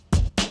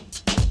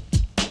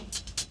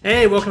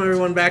Hey, welcome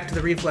everyone back to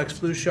the Reflex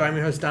Blues Show. I'm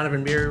your host,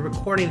 Donovan Beery,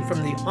 recording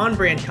from the On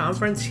Brand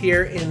Conference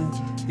here in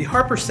the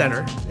Harper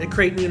Center at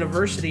Creighton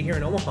University here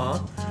in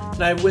Omaha.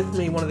 And I have with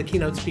me one of the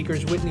keynote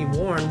speakers, Whitney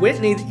Warne.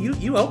 Whitney,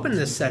 you opened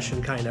this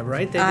session kind of,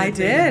 right? I They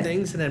did.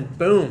 things and then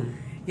boom.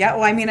 Yeah,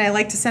 well, I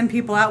like to send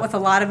people out with a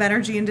lot of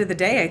energy into the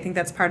day. I think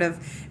that's part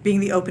of being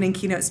the opening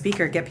keynote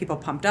speaker. Get people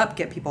pumped up,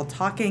 get people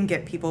talking,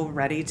 get people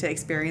ready to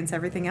experience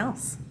everything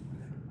else.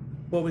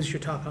 What was your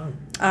talk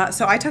on?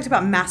 So I talked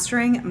about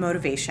mastering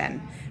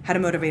motivation, how to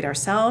motivate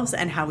ourselves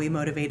and how we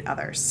motivate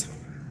others.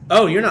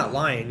 Oh, you're not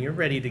lying. You're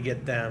ready to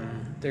get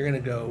them. They're going to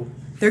go.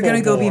 They're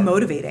going to full go be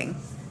bore.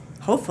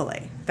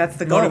 Hopefully. That's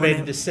the goal.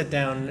 Motivated to sit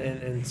down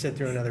and sit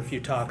through another few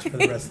talks for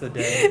the rest of the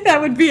day. That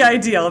would be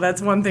ideal.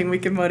 That's one thing we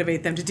can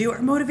motivate them to do, or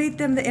motivate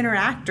them to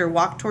interact or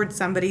walk towards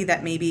somebody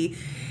that maybe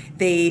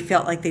they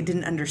felt like they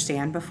didn't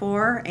understand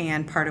before.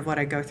 And part of what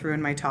I go through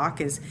in my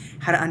talk is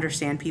how to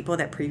understand people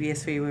that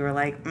previously we were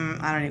like,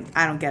 I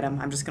don't get them.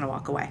 I'm just going to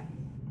walk away.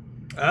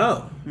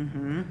 Oh.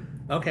 Mm-hmm.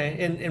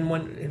 Okay. And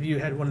have you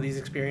had one of these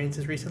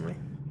experiences recently?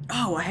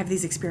 Oh, I have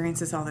these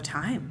experiences all the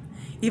time.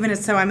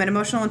 So I'm an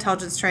emotional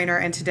intelligence trainer,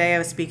 and today I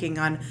was speaking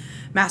on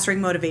mastering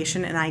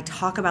motivation, and I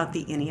talk about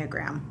the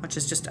Enneagram, which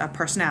is just a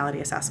personality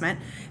assessment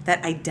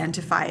that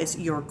identifies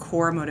your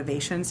core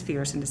motivations,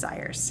 fears, and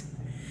desires.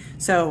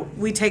 So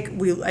we tend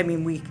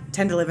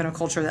to live in a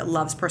culture that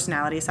loves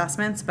personality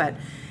assessments, but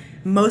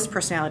most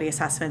personality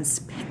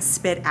assessments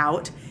spit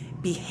out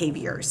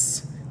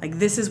behaviors. Like,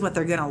 this is what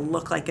they're going to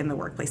look like in the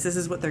workplace. This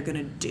is what they're going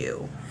to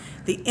do.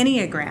 The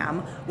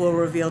Enneagram will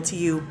reveal to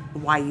you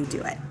why you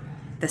do it.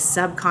 The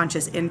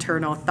subconscious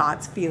internal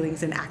thoughts,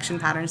 feelings, and action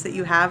patterns that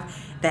you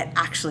have that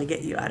actually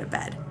get you out of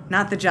bed.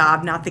 Not the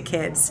job, not the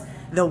kids,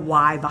 the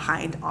why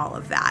behind all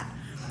of that.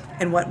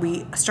 And what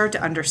we start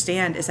to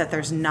understand is that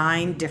there's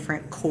 9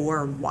 different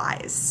core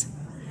whys.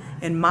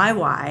 And my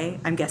why,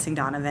 I'm guessing,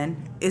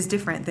 Donovan, is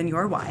different than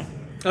your why.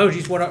 Oh,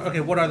 geez, what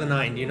are the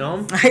 9? Do you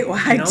know them?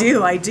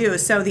 I do.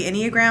 So the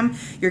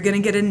Enneagram, you're going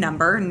to get a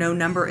number. No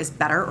number is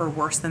better or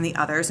worse than the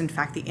others. In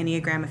fact, the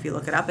Enneagram, if you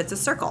look it up, it's a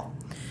circle.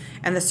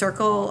 And the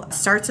circle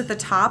starts at the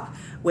top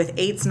with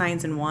 8s,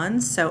 9s, and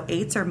 1s. So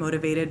 8s are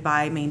motivated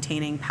by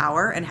maintaining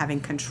power and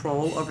having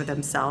control over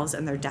themselves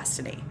and their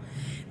destiny.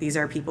 These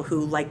are people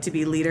who like to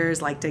be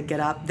leaders, like to get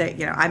up.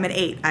 I'm an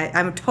 8.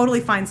 I'm totally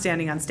fine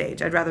standing on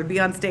stage. I'd rather be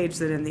on stage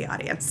than in the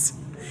audience.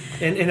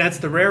 And that's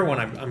the rare one,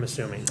 I'm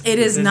assuming. It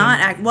is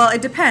not. Well,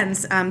 it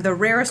depends. The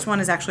rarest one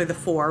is actually the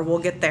 4. We'll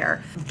get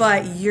there.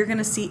 But you're going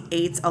to see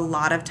 8s a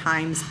lot of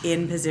times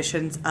in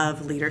positions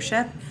of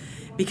leadership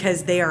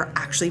because they are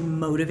actually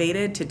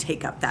motivated to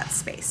take up that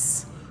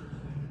space.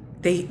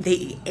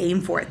 They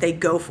aim for it. They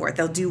go for it.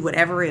 They'll do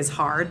whatever is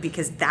hard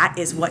because that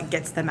is what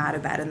gets them out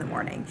of bed in the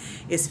morning,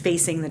 is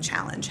facing the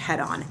challenge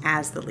head on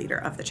as the leader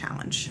of the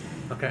challenge.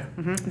 Okay.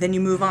 Mm-hmm. Then you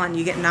move on.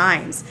 You get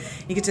 9s.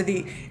 You get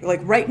to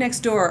right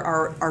next door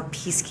are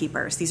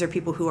peacekeepers. These are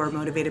people who are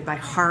motivated by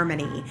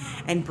harmony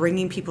and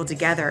bringing people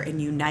together and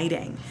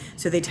uniting.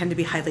 So they tend to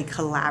be highly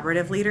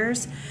collaborative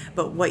leaders.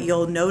 But what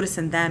you'll notice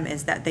in them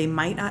is that they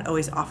might not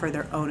always offer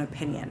their own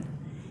opinion.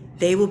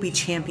 They will be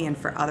champion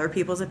for other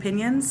people's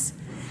opinions,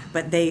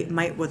 but they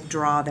might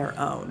withdraw their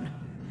own.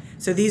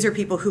 So these are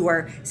people who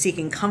are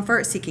seeking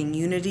comfort, seeking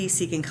unity,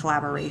 seeking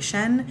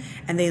collaboration,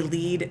 and they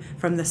lead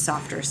from the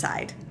softer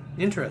side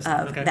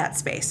of that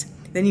space.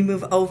 Then you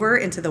move over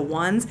into the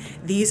 1s.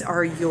 These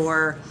are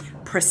your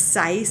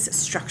precise,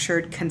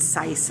 structured,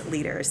 concise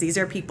leaders. These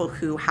are people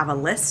who have a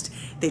list,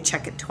 they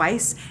check it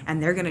twice,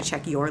 and they're going to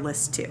check your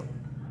list too.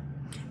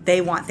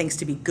 They want things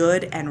to be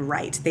good and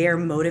right. They are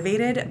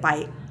motivated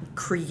by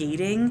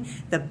creating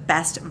the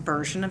best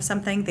version of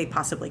something they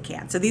possibly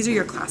can. So these are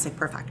your classic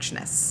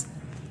perfectionists.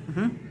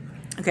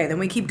 Mm-hmm. Okay, then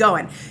we keep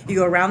going. You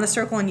go around the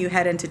circle and you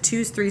head into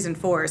 2s, 3s, and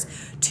 4s.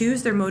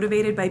 2s, they're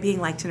motivated by being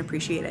liked and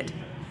appreciated.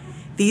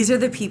 These are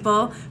the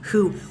people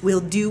who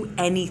will do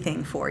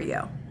anything for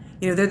you.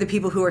 They're the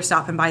people who are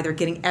stopping by. They're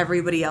getting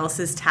everybody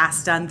else's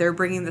tasks done. They're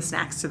bringing the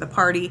snacks to the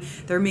party.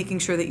 They're making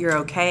sure that you're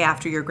okay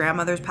after your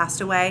grandmother's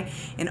passed away.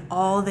 And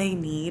all they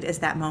need is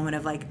that moment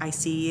of I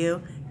see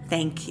you,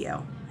 thank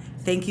you.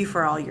 Thank you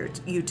for all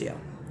you do.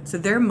 So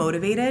they're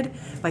motivated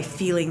by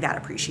feeling that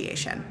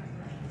appreciation.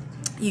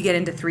 You get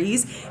into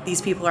 3s.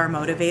 These people are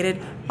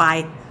motivated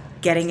by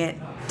getting it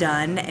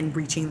done and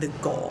reaching the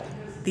goal.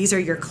 These are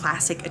your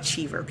classic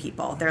achiever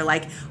people. They're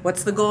like,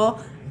 what's the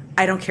goal?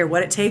 I don't care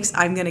what it takes.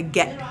 I'm going to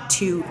get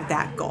to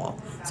that goal.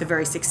 So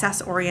very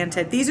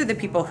success-oriented. These are the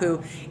people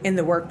who, in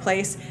the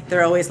workplace,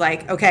 they're always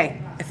like,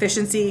 okay,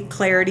 efficiency,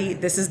 clarity,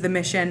 this is the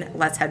mission,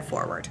 let's head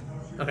forward.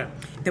 Okay.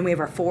 Then we have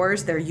our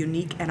 4s. They're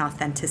unique and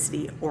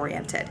authenticity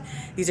oriented.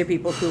 These are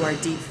people who are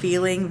deep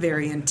feeling,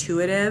 very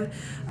intuitive,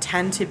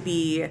 tend to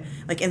be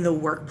in the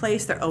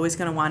workplace. They're always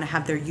going to want to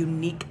have their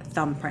unique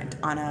thumbprint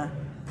on a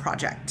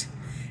project.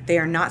 They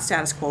are not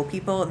status quo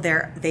people.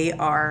 They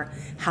are,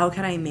 how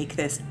can I make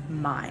this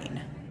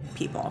mine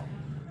people?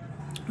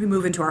 We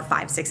move into our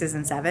 5s, 6s,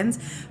 and 7s.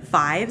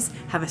 5s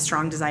have a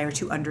strong desire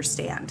to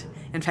understand.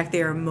 In fact,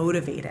 they are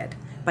motivated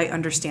by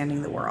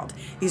understanding the world.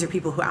 These are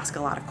people who ask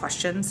a lot of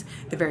questions.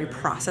 They're very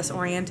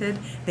process-oriented.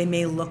 They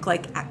may look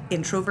like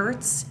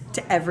introverts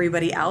to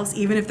everybody else,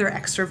 even if they're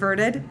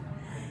extroverted.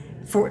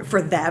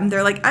 For them,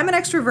 they're like, I'm an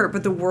extrovert,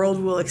 but the world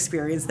will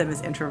experience them as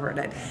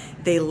introverted.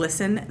 They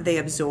listen, they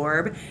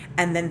absorb,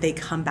 and then they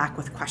come back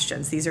with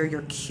questions. These are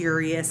your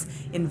curious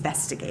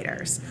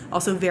investigators.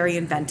 Also very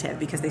inventive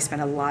because they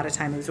spend a lot of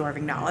time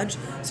absorbing knowledge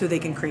so they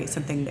can create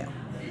something new.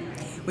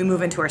 We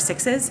move into our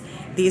 6s.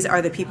 These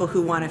are the people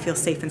who want to feel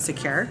safe and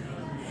secure.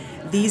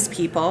 These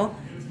people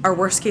are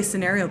worst case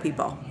scenario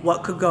people.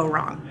 What could go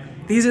wrong?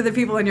 These are the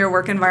people in your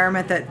work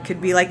environment that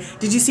could be like,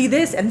 did you see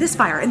this and this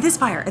fire and this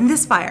fire and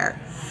this fire?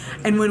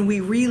 And when we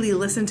really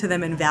listen to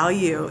them and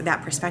value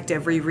that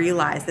perspective, we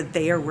realize that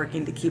they are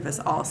working to keep us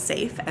all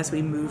safe as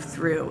we move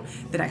through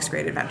the next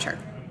great adventure.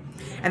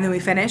 And then we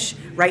finish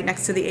right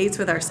next to the 8s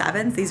with our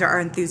 7s. These are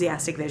our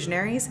enthusiastic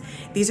visionaries.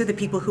 These are the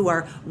people who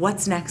are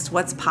what's next,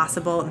 what's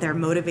possible. They're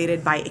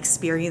motivated by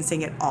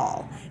experiencing it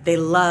all. They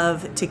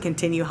love to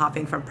continue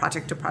hopping from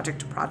project to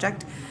project to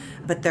project,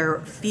 but their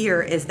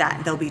fear is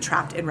that they'll be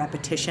trapped in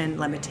repetition,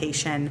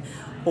 limitation,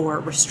 or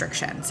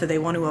restriction. So they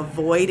want to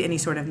avoid any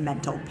sort of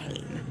mental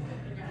pain.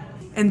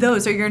 And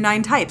those are your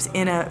 9 types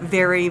in a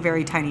very,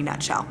 very tiny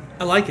nutshell.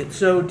 I like it.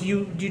 So do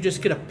you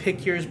just get to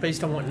pick yours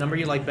based on what number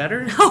you like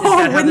better?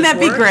 Oh, wouldn't that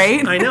be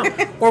great? I know.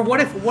 Or what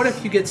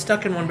if you get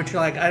stuck in one, but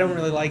you're like, I don't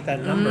really like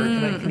that number.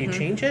 Can you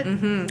change it?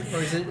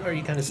 Or are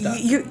you kind of stuck?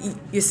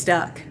 You're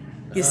stuck.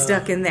 You're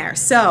stuck in there.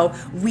 So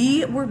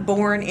we were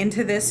born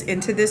into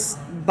this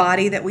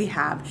body that we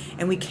have,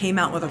 and we came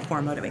out with a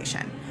core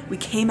motivation. We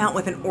came out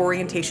with an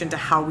orientation to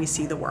how we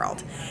see the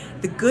world.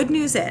 The good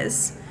news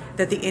is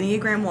that the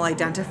Enneagram will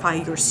identify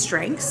your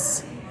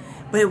strengths,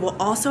 but it will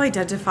also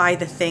identify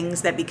the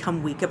things that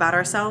become weak about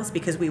ourselves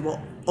because we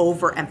will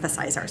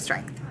overemphasize our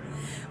strength.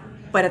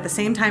 But at the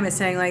same time, it's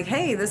saying like,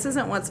 hey, this is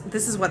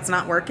what's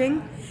not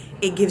working.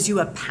 It gives you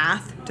a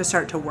path to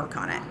start to work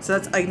on it. So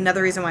that's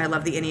another reason why I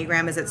love the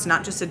Enneagram is it's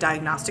not just a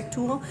diagnostic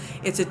tool,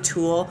 it's a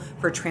tool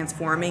for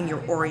transforming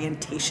your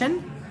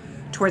orientation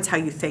towards how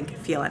you think,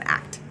 feel, and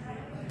act.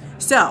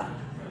 So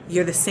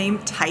you're the same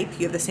type,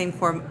 you have the same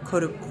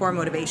core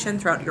motivation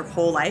throughout your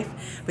whole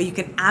life, but you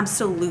can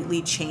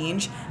absolutely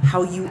change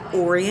how you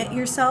orient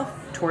yourself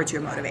towards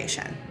your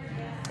motivation.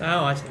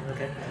 Oh, I see.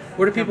 Okay.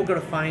 Where do people go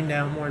to find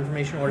out more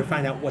information or to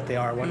find out what they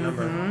are, what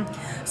number?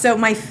 So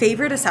my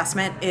favorite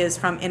assessment is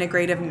from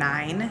Integrative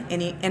 9,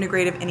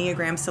 Integrative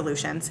Enneagram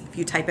Solutions. If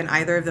you type in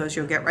either of those,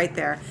 you'll get right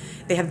there.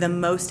 They have the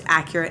most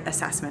accurate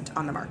assessment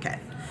on the market.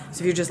 So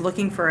if you're just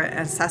looking for an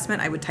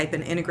assessment, I would type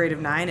in Integrative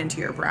 9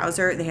 into your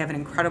browser. They have an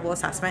incredible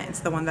assessment.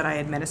 It's the one that I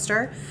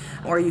administer.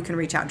 Or you can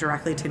reach out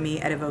directly to me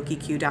at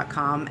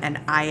evokeq.com.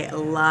 And I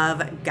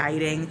love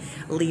guiding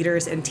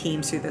leaders and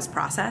teams through this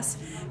process.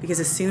 Because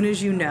as soon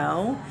as you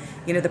know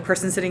the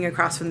person sitting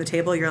across from the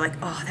table, you're like,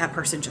 oh, that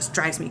person just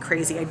drives me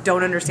crazy. I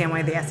don't understand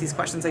why they ask these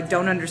questions. I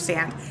don't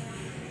understand.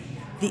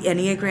 The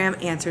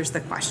Enneagram answers the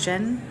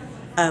question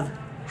of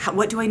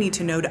what do I need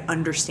to know to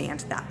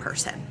understand that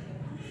person?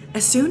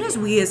 As soon as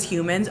we as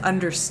humans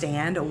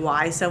understand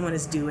why someone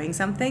is doing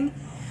something,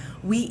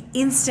 we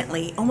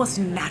instantly, almost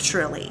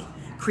naturally,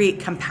 create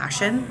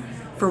compassion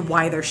for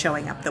why they're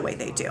showing up the way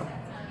they do.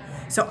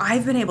 So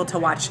I've been able to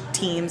watch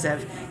teams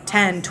of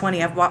 10,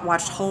 20, I've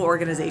watched whole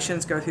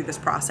organizations go through this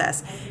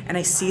process, and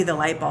I see the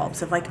light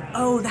bulbs of like,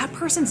 oh, that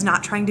person's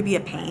not trying to be a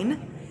pain.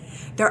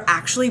 They're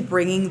actually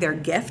bringing their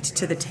gift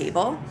to the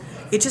table.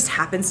 It just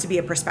happens to be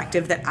a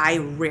perspective that I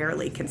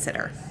rarely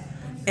consider.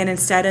 And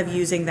instead of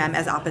using them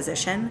as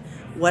opposition,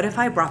 what if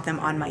I brought them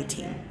on my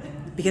team?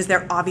 Because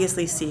they're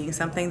obviously seeing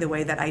something the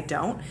way that I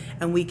don't,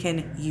 and we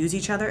can use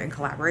each other and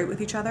collaborate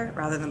with each other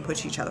rather than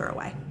push each other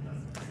away.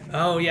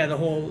 Oh, yeah,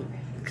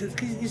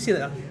 because you see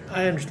that.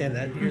 I understand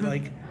that. You're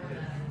like,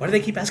 why do they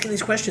keep asking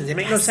these questions? They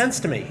make no sense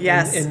to me.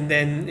 Yes. And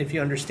then if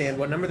you understand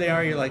what number they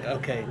are, you're like,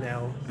 okay,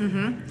 now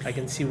I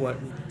can see what.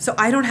 So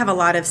I don't have a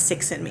lot of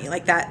 6 in me,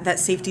 like that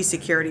safety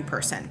security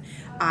person.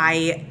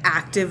 I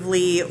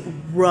actively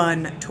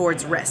run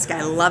towards risk.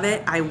 I love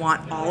it. I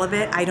want all of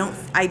it. I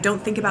don't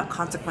think about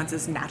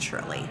consequences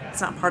naturally.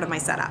 It's not part of my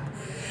setup.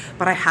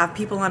 But I have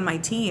people on my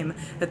team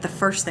that the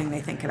first thing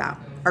they think about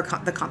are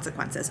the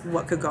consequences.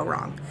 What could go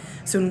wrong?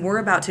 So when we're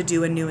about to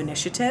do a new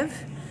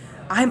initiative,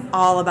 I'm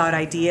all about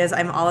ideas.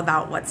 I'm all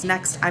about what's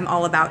next. I'm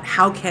all about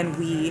how can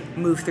we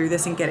move through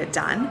this and get it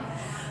done.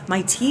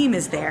 My team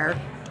is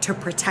there to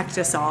protect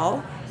us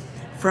all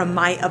from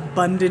my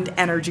abundant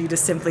energy to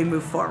simply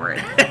move forward.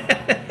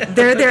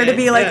 They're there to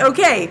be like,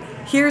 okay,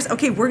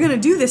 we're going to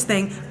do this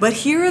thing, but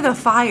here are the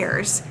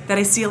fires that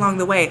I see along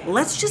the way.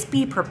 Let's just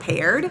be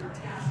prepared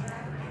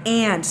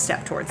and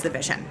step towards the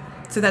vision.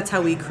 So that's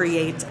how we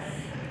create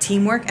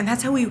teamwork, and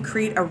that's how we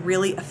create a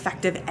really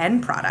effective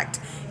end product,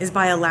 is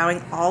by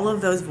allowing all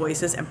of those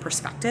voices and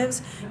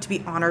perspectives to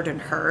be honored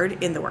and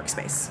heard in the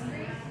workspace.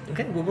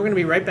 Okay, well, we're going to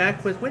be right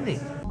back with Whitney.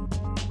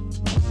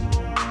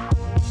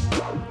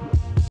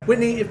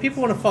 Whitney, if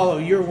people want to follow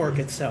your work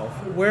itself,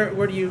 where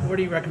do you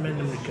recommend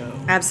them to go?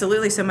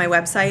 Absolutely. So my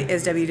website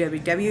is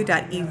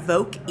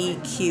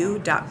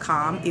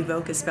www.evokeeq.com.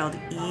 Evoke is spelled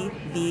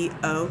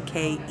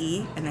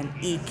E-V-O-K-E and then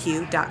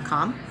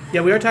EQ.com. Yeah,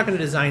 we are talking to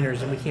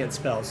designers and we can't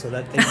spell, so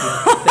that thank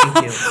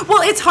you.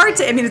 Well, it's hard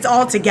to, it's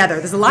all together.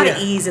 There's a lot of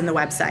Yeah. E's in the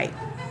website.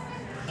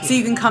 So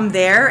you can come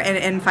there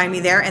and find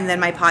me there, and then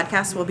my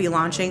podcast will be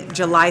launching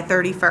July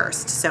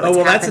 31st. So it's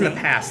that's in the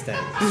happening. past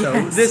then.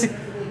 So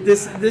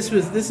Yes.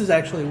 this is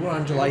actually, we're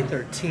on July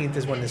 13th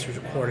is when this was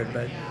recorded,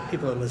 but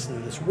people are listening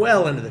to this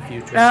well into the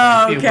future.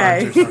 Oh, a few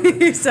okay. months or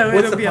something. So What's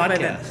it'll the be up by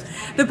then.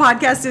 podcast? The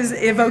podcast is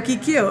Evoke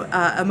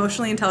EQ,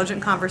 emotionally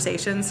intelligent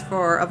conversations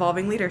for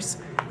evolving leaders.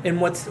 And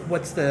what's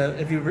the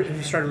have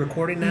you started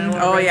recording now?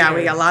 Oh already, yeah, or-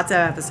 we got lots of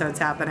episodes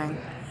happening.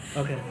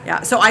 Okay.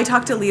 Yeah, so I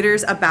talk to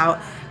leaders about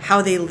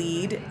how they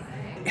lead,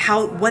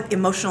 what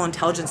emotional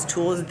intelligence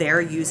tools they're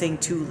using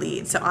to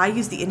lead. So I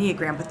use the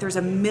Enneagram, but there's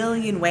a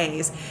million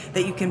ways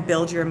that you can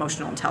build your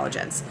emotional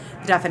intelligence.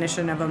 The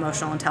definition of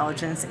emotional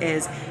intelligence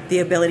is the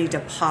ability to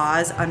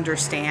pause,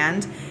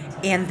 understand,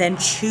 and then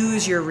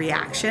choose your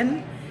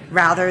reaction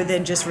rather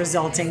than just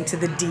resulting to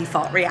the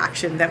default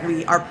reaction that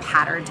we are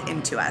patterned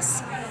into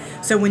us.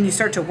 So when you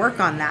start to work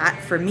on that,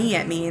 for me,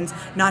 it means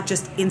not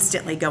just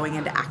instantly going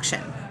into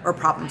action or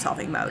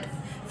problem-solving mode.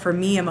 For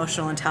me,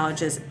 emotional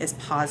intelligence is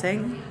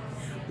pausing,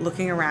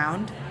 looking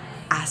around,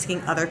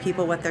 asking other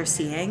people what they're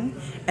seeing,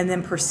 and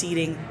then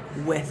proceeding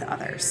with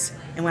others.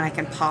 And when I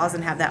can pause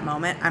and have that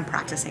moment, I'm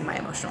practicing my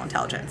emotional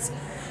intelligence.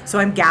 So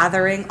I'm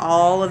gathering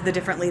all of the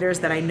different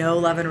leaders that I know,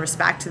 love, and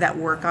respect that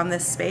work on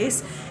this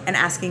space and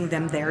asking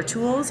them their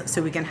tools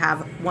so we can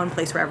have one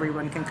place where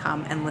everyone can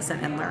come and listen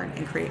and learn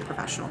and create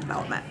professional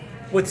development.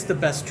 What's the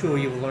best tool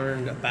you've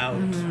learned about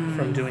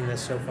from doing this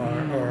so far,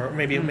 or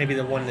maybe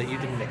the one that you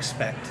didn't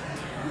expect?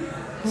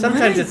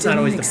 Sometimes it's not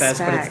always the best,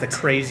 but it's the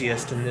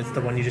craziest, and it's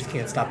the one you just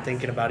can't stop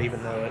thinking about,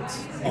 even though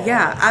it's all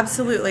Yeah,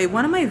 absolutely.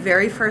 One of my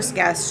very first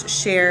guests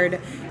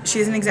shared,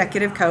 she's an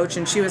executive coach,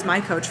 and she was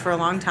my coach for a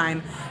long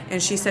time,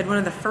 and she said one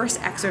of the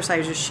first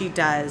exercises she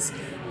does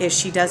is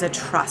she does a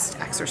trust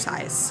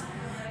exercise,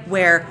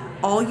 where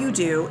all you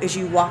do is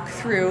you walk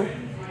through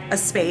a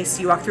space,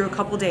 you walk through a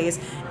couple days,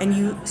 and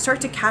you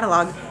start to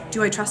catalog,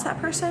 do I trust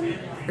that person,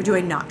 or do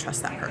I not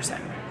trust that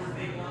person?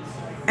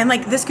 And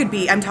like this could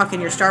be, I'm talking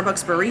your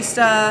Starbucks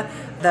barista,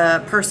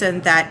 the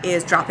person that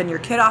is dropping your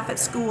kid off at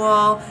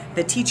school,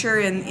 the teacher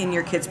in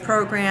your kid's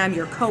program,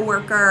 your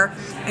coworker,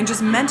 and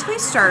just mentally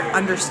start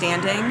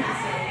understanding,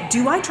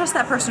 do I trust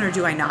that person or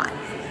do I not?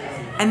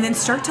 And then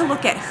start to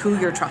look at who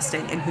you're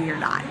trusting and who you're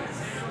not.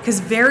 Because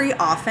very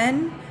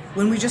often,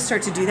 when we just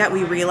start to do that,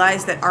 we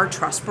realize that our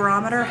trust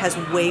barometer has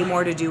way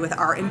more to do with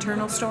our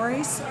internal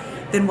stories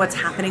than what's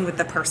happening with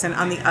the person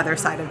on the other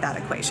side of that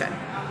equation.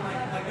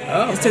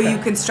 Oh, So you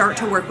can start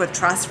to work with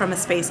trust from a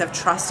space of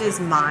trust is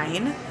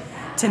mine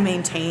to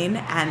maintain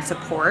and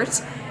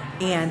support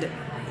and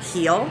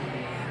heal.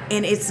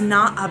 And it's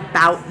not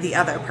about the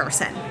other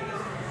person.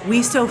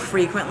 We so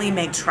frequently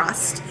make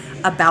trust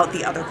about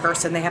the other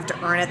person. They have to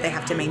earn it, they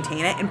have to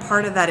maintain it. And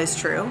part of that is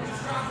true.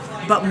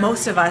 But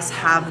most of us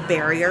have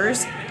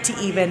barriers to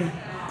even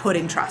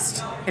putting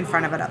trust in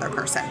front of another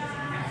person.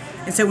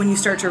 And so when you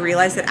start to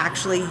realize that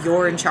actually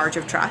you're in charge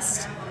of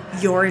trust,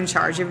 you're in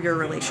charge of your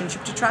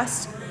relationship to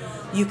trust,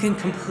 you can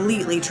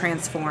completely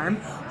transform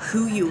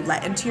who you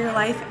let into your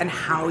life and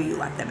how you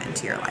let them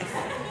into your life.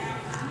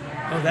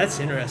 Oh, that's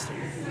interesting.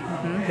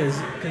 Because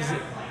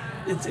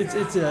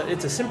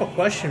it's a simple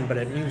question, but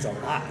it means a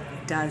lot.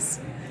 It does.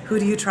 Who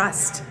do you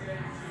trust?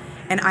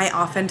 And I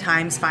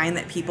oftentimes find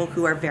that people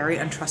who are very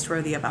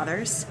untrustworthy of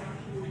others,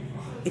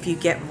 if you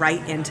get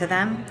right into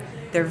them,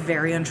 they're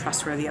very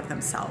untrustworthy of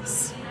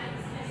themselves.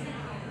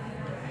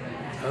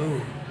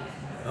 Oh,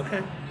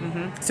 okay.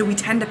 So we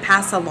tend to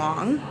pass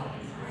along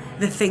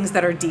the things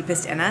that are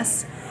deepest in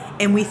us,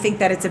 and we think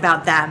that it's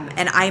about them.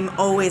 And I'm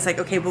always like,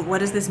 okay, but what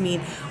does this mean?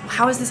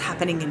 How is this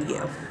happening in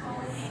you?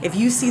 If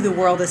you see the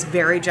world as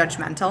very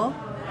judgmental,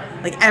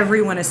 like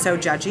everyone is so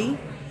judgy,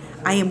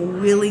 I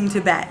am willing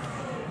to bet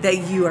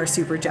that you are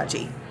super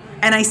judgy.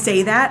 And I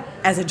say that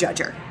as a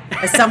judger,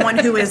 as someone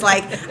who is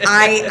like,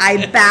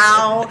 I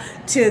bow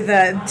to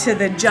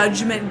the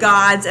judgment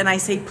gods, and I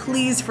say,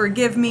 please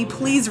forgive me,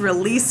 please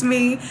release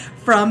me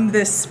from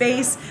this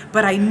space,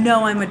 but I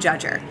know I'm a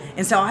judger.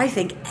 And so I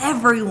think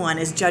everyone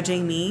is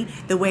judging me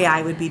the way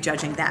I would be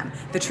judging them.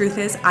 The truth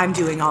is, I'm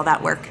doing all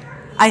that work.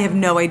 I have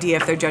no idea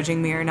if they're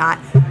judging me or not.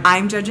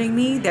 I'm judging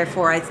me,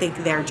 therefore I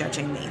think they're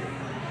judging me.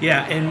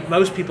 Yeah, and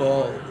most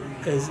people,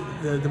 as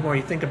the more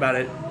you think about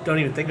it, don't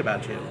even think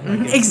about you.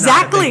 Like, it's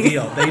Exactly.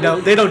 not a big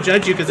deal. They don't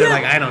judge you because they're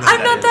like, I don't know.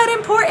 I'm not that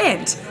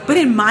important. But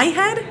in my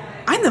head,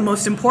 I'm the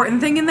most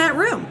important thing in that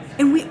room.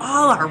 And we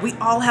all are. We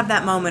all have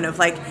that moment of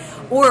like,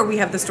 or we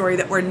have the story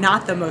that we're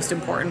not the most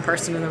important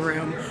person in the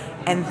room.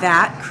 And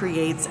that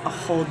creates a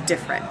whole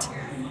different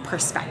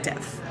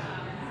perspective.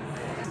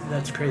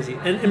 That's crazy.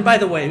 And by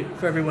the way,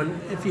 for everyone,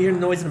 if you hear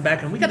noise in the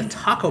background, we got a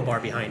taco bar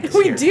behind us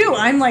We here. do.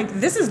 I'm like,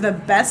 this is the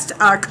best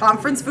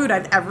conference food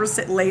I've ever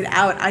laid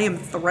out. I am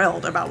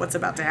thrilled about what's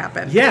about to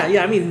happen.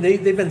 Yeah. I mean,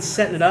 they've been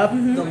setting it up.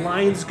 The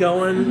line's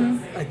going.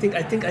 I think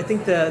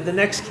the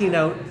next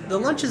keynote, the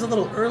lunch is a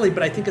little early,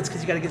 but I think it's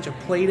because you got to get your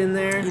plate in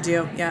there. You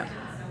do, yeah.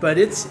 But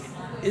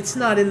it's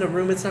not in the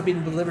room. It's not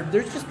being delivered.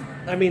 There's just,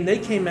 I mean, they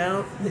came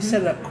out. They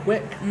set it up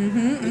quick.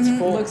 It's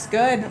full. Looks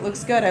good. It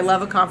looks good. I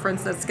love a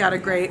conference that's got a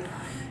great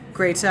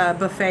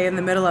buffet in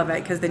the middle of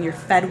it, because then you're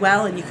fed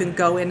well and you can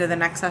go into the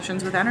next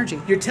sessions with energy.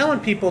 You're telling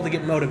people to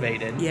get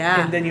motivated.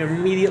 Yeah. And then you're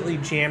immediately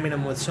jamming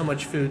them with so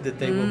much food that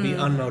they will be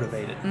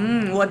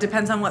unmotivated. Well, it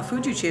depends on what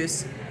food you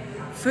choose.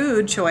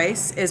 Food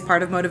choice is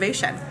part of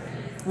motivation.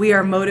 We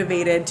are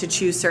motivated to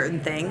choose certain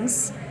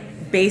things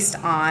based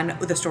on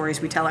the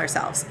stories we tell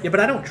ourselves. Yeah, but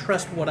I don't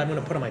trust what I'm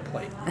going to put on my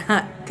plate.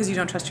 Because you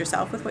don't trust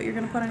yourself with what you're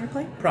going to put on your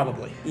plate?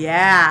 Probably.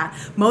 Yeah.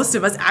 Most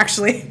of us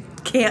actually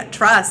can't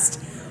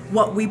trust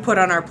what we put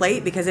on our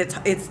plate, because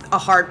it's a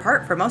hard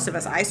part for most of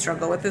us. I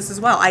struggle with this as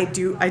well. I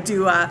do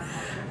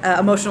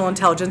emotional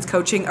intelligence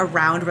coaching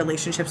around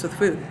relationships with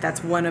food.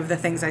 That's one of the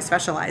things I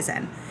specialize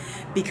in,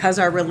 because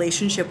our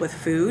relationship with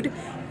food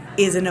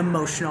is an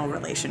emotional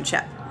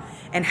relationship.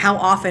 And how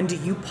often do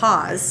you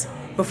pause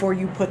before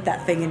you put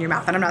that thing in your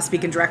mouth? And I'm not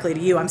speaking directly to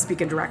you, I'm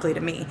speaking directly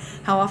to me.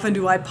 How often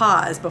do I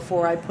pause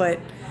before I put,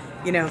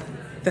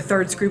 the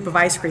third scoop of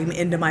ice cream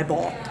into my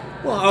bowl?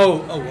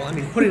 Well, I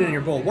mean, put it in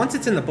your bowl. Once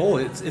it's in the bowl,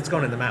 it's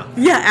going in the mouth.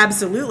 Yeah,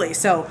 absolutely.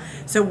 So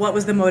what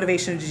was the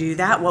motivation to do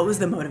that? What was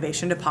the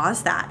motivation to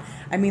pause that?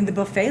 I mean, the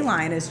buffet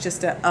line is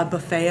just a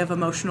buffet of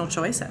emotional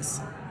choices.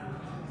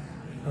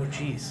 Oh,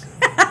 geez.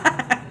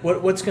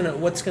 What's gonna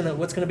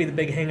be the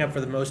big hang up for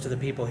the most of the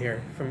people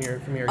here from your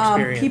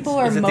experience? People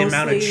are is it mostly the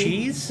amount of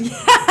cheese?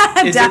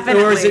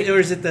 Definitely. Or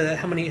is it the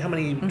how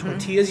many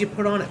tortillas you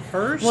put on it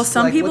first? Well,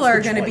 some people what's are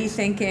the going to be choice?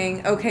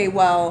 thinking, okay,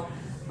 well,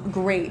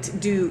 great.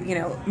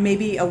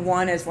 Maybe a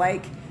one is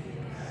like,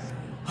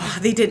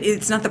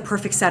 it's not the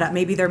perfect setup.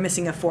 Maybe they're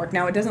missing a fork.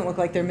 Now, it doesn't look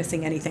like they're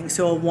missing anything.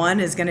 So a one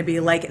is going to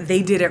be like,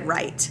 they did it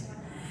right.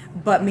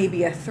 But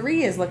maybe a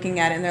three is looking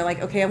at it and they're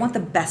like, okay, I want the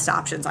best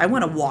options. I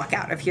want to walk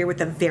out of here with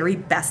the very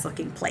best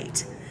looking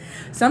plate.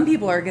 Some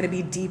people are going to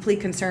be deeply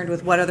concerned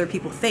with what other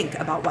people think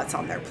about what's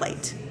on their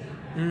plate.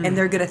 And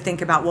they're going to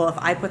think about, well, if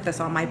I put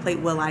this on my plate,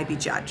 will I be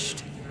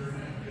judged?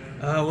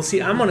 Well,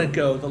 see, I'm going to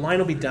go. The line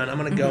will be done. I'm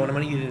going to go, and I'm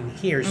going to eat it in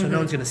here, so no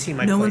one's going to see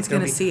my plate. No one's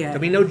going to see it. There'll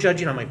be no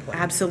judging on my plate.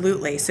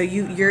 Absolutely. So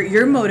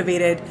you're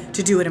motivated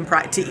to do it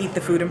to eat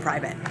the food in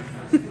private.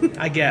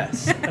 I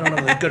guess. I don't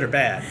know if it's good or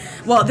bad.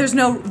 Well, there's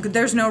no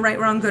right,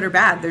 wrong, good, or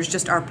bad. There's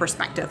just our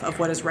perspective of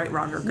what is right,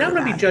 wrong, or good. Now I'm or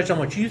going to bad. be judged on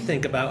what you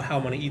think about how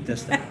I'm going to eat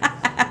this thing.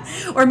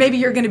 Or maybe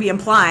you're going to be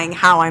implying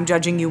how I'm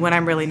judging you when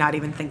I'm really not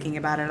even thinking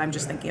about it. I'm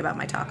just thinking about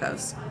my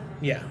tacos.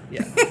 Yeah.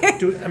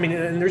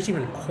 And there's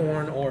even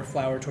corn or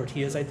flour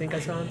tortillas, I think I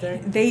saw out there.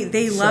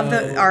 They love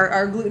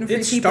our gluten-free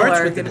it people starts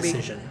are with the going to be.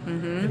 decision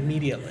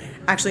immediately.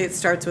 Actually, it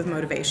starts with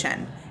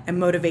motivation, and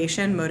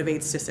motivation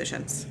motivates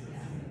decisions.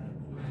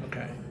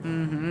 Okay.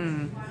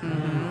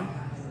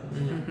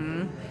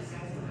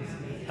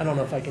 I don't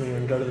know if I can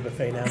even go to the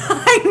buffet now.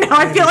 I know.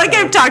 I feel like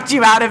I've talked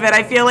you out of it.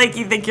 I feel like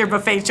you think your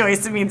buffet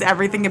choice means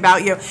everything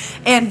about you,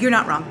 and you're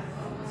not wrong.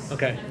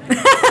 Okay.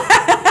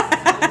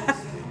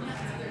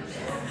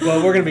 Well,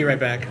 we're going to be right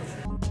back.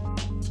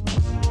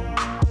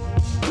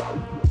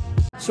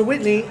 So,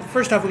 Whitney,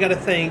 first off, we got to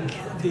thank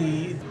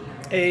the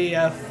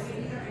AAF,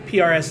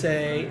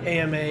 PRSA,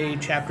 AMA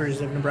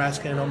chapters of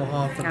Nebraska and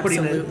Omaha for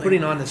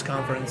putting on this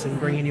conference and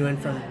bringing you in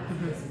from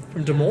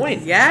Des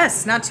Moines.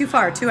 Yes, not too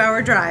far.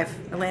 2-hour drive.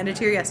 I landed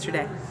here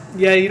yesterday.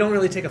 Yeah, you don't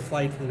really take a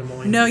flight from Des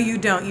Moines. No, you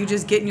don't. You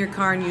just get in your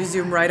car and you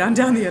zoom right on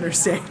down the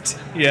interstate.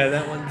 Yeah,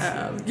 that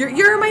one's...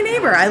 You're my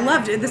neighbor. I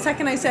loved it. The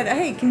second I said,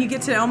 hey, can you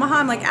get to Omaha?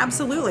 I'm like,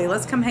 absolutely.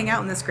 Let's come hang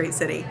out in this great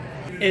city.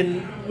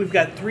 And we've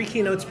got 3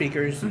 keynote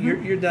speakers.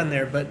 You're done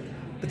there, but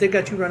they've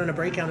got you running a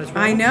breakout as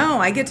well. I know.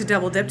 I get to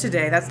double dip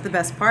today. That's the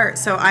best part.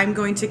 So I'm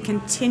going to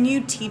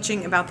continue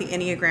teaching about the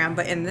Enneagram,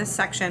 but in this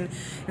section,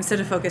 instead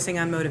of focusing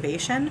on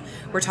motivation,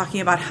 we're talking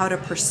about how to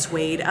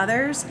persuade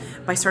others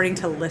by starting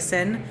to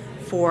listen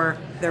for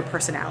their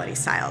personality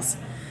styles.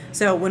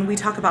 So when we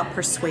talk about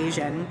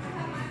persuasion,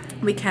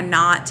 we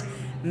cannot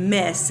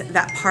miss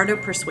that part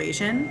of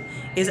persuasion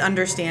is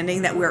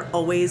understanding that we're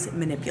always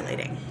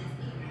manipulating.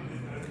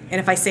 And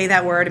if I say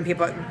that word, and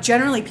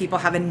people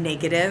have a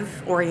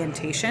negative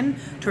orientation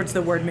towards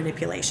the word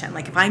manipulation.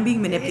 Like if I'm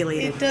being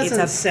manipulated, it's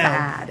a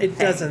bad thing. It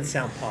doesn't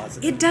sound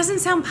positive. It doesn't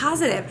sound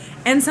positive.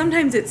 And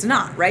sometimes it's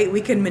not, right?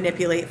 We can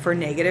manipulate for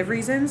negative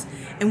reasons,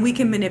 and we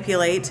can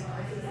manipulate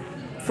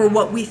for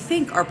what we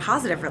think are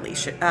positive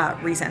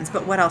reasons.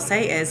 But what I'll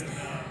say is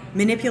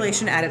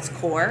manipulation at its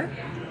core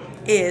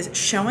is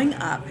showing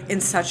up in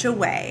such a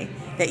way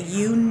that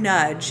you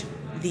nudge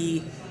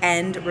the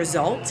end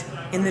result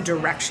in the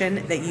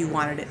direction that you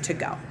wanted it to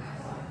go.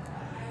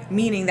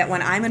 Meaning that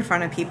when I'm in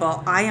front of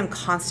people, I am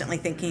constantly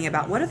thinking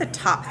about what are the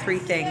top 3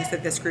 things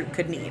that this group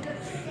could need.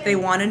 They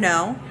want to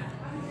know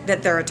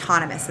that they're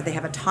autonomous, that they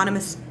have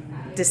autonomous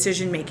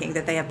decision making,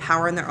 that they have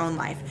power in their own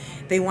life.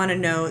 They want to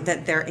know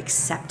that they're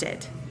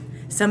accepted.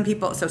 Some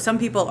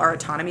people are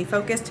autonomy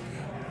focused.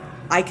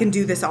 I can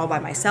do this all by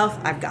myself.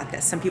 I've got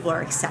this. Some people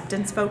are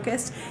acceptance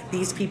focused.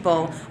 These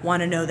people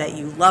want to know that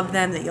you love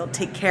them, that you'll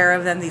take care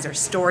of them. These are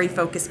story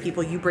focused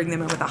people. You bring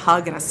them in with a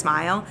hug and a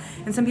smile.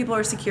 And some people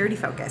are security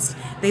focused.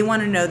 They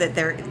want to know that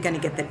they're going to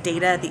get the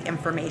data, the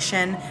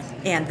information,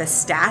 and the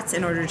stats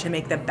in order to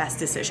make the best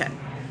decision.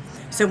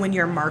 So when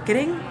you're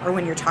marketing or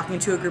when you're talking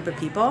to a group of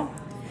people,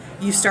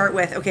 you start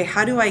with, okay,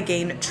 how do I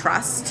gain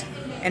trust?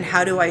 And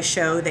how do I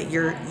show that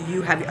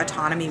you have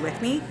autonomy with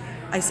me?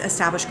 I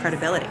establish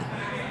credibility.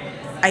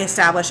 I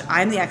establish,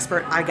 I'm the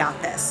expert, I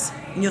got this.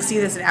 And you'll see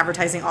this in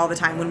advertising all the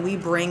time. When we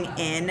bring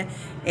in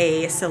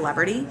a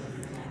celebrity,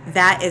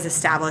 that is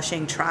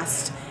establishing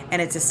trust,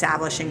 and it's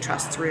establishing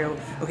trust through,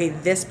 okay,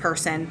 this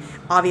person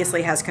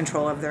obviously has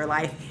control of their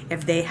life.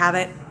 If they have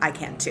it, I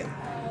can too.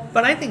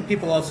 But I think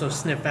people also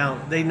sniff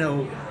out. They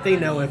know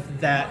if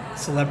that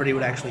celebrity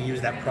would actually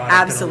use that product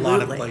Absolutely. in a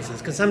lot of places.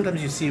 Because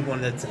sometimes you see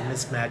one that's a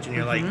mismatch, and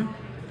you're like,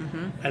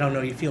 I don't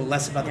know. You feel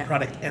less about the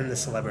product and the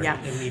celebrity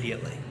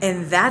immediately.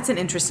 And that's an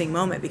interesting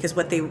moment, because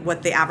what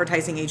the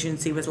advertising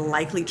agency was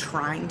likely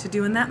trying to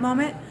do in that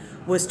moment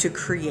was to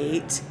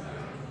create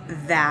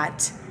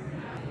that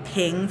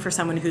ping for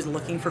someone who's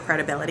looking for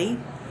credibility,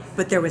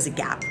 but there was a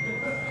gap.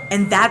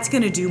 And that's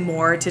going to do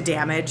more to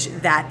damage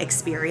that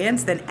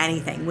experience than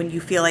anything. When you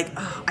feel like,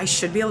 oh, I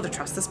should be able to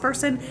trust this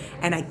person,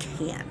 and I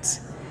can't.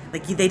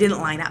 Like, they didn't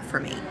line up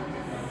for me.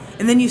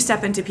 And then you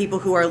step into people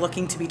who are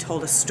looking to be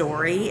told a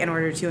story in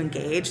order to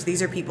engage.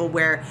 These are people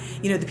where,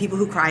 the people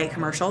who cry at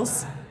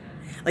commercials.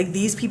 Like,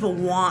 these people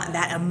want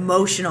that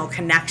emotional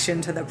connection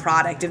to the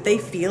product. If they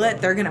feel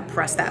it, they're going to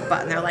press that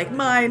button. They're like,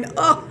 mine,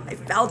 oh, I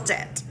felt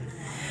it.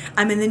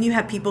 And then you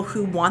have people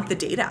who want the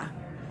data.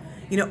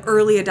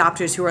 Early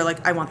adopters who are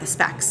like, I want the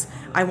specs.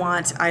 I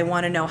want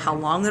to know how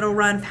long it'll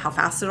run, how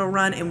fast it'll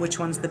run, and which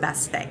one's the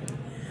best thing.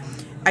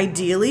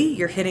 Ideally,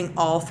 you're hitting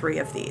all three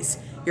of these.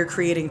 You're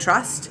creating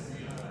trust,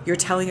 you're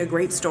telling a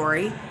great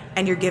story,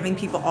 and you're giving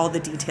people all the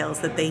details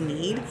that they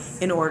need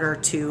in order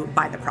to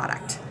buy the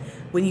product.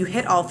 When you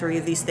hit all three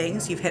of these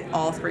things, you've hit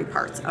all three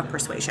parts of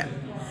persuasion.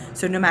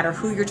 So no matter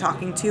who you're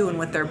talking to and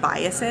what their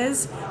bias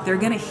is, they're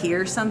going to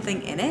hear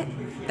something in it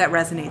that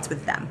resonates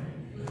with them.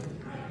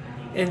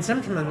 And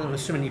sometimes I'm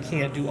assuming you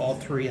can't do all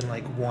three in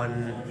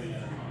one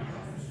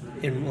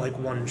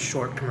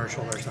short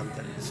commercial or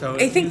something. So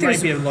I think it might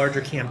be a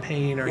larger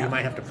campaign, or you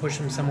might have to push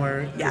them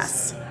somewhere.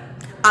 Yes.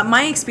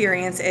 My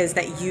experience is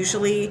that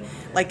usually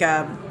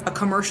a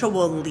commercial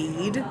will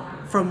lead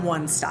from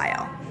one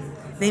style.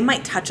 They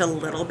might touch a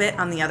little bit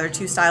on the other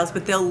two styles,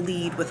 but they'll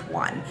lead with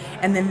one.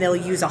 And then they'll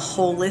use a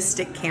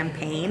holistic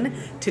campaign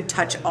to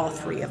touch all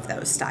three of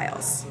those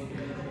styles.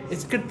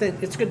 It's good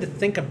to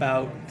think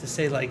about, to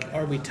say,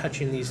 are we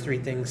touching these three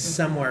things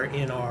somewhere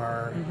in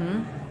our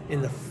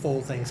in the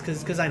full things?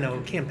 Because I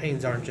know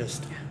campaigns aren't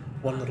just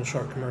one little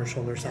short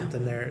commercial or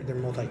something. They're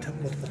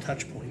multiple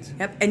touch points.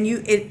 Yep, and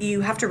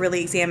you have to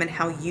really examine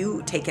how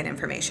you take in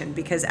information,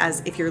 because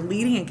if you're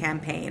leading a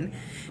campaign,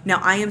 now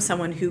I am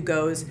someone who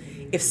goes,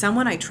 if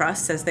someone I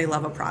trust says they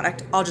love a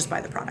product, I'll just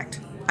buy the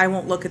product. I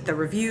won't look at the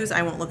reviews.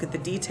 I won't look at the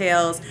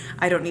details.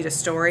 I don't need a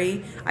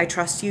story. I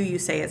trust you. You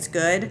say it's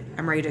good.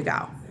 I'm ready to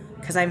go.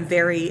 Because I'm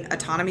very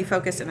autonomy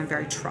focused and I'm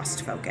very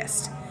trust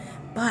focused.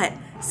 But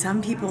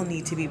some people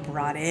need to be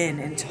brought in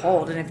and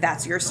told, and if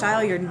that's your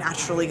style, you're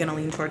naturally going to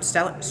lean towards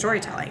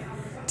storytelling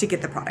to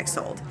get the product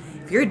sold.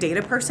 If you're a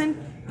data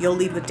person, you'll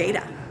lead with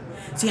data.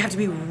 So you have to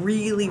be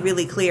really,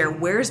 really clear,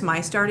 where's my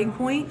starting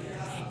point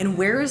and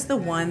where is the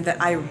one that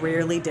I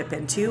rarely dip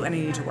into and I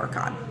need to work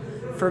on.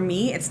 For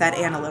me, it's that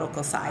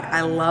analytical side.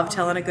 I love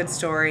telling a good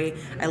story.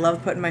 I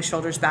love putting my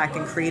shoulders back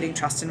and creating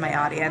trust in my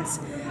audience.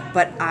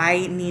 But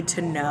I need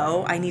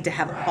to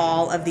have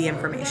all of the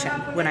information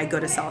when I go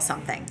to sell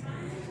something.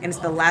 And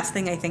it's the last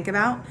thing I think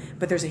about,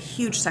 but there's a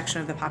huge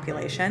section of the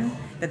population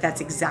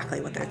that's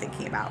exactly what they're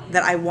thinking about.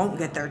 That I won't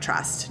get their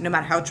trust, no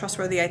matter how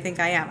trustworthy I think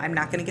I am. I'm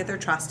not going to get their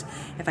trust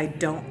if I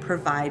don't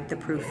provide the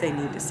proof they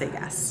need to say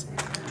yes.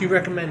 Do you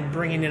recommend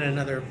bringing in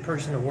another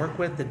person to work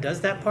with that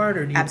does that part,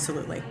 or do you?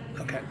 Absolutely.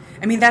 Okay.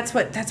 I mean, that's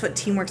what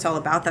teamwork's all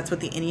about. That's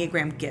what the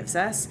Enneagram gives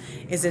us,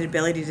 is an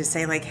ability to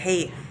say,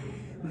 hey,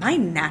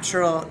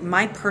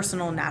 my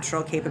personal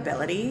natural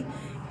capability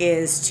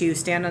is to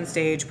stand on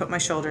stage, put my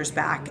shoulders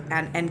back,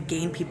 and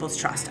gain people's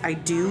trust. I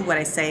do what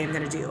I say I'm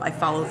going to do. I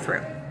follow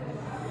through.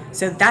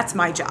 So that's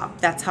my job.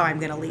 That's how I'm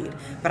going to lead.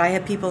 But I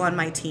have people on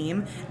my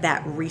team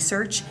that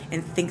research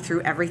and think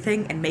through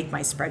everything and make my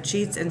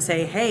spreadsheets and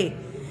say, hey,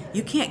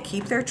 you can't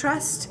keep their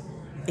trust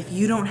if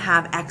you don't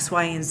have X,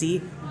 Y, and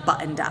Z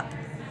buttoned up.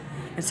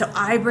 And so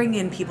I bring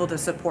in people to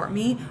support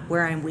me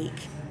where I'm weak,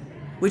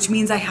 which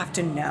means I have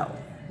to know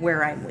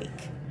where I'm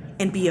weak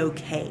and be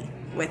okay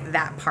with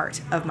that part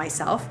of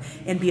myself,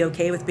 and be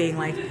okay with being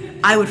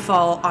I would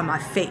fall on my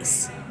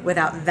face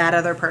without that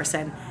other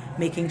person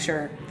making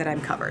sure that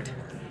I'm covered.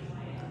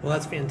 Well,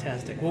 that's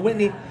fantastic. Well,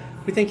 Whitney,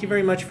 we thank you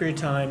very much for your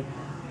time.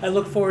 I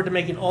look forward to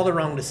making all the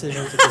wrong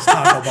decisions at this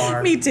taco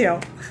bar. Me too.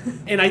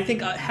 And I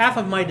think half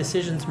of my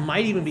decisions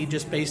might even be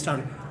just based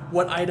on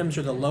what items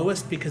are the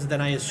lowest, because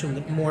then I assume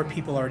that more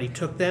people already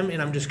took them,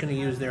 and I'm just going to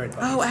use their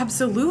advice. Oh,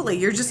 absolutely.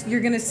 You're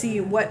going to see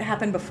what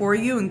happened before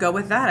you and go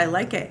with that. I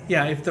like it.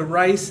 Yeah, if the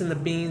rice and the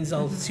beans,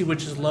 I'll see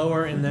which is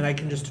lower, and then I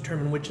can just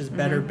determine which is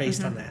better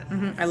based on that.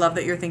 I love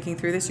that you're thinking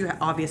through this. You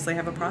obviously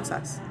have a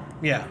process.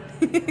 Yeah.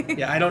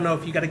 Yeah, I don't know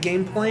if you got a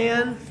game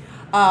plan.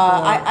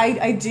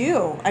 I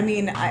do. I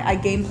mean, I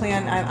game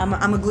plan.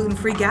 I'm a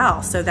gluten-free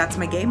gal, so that's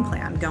my game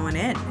plan going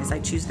in, is I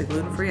choose the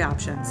gluten-free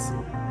options.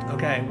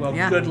 Okay, well,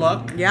 Yeah. Good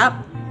luck. Yep.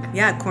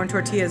 Yeah, corn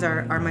tortillas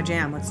are my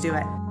jam. Let's do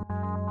it.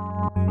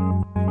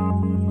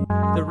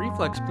 The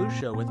Reflex Blues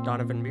Show with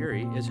Donovan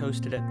Beery is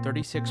hosted at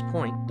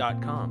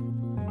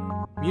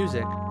 36point.com.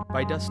 Music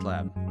by Dust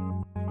Lab.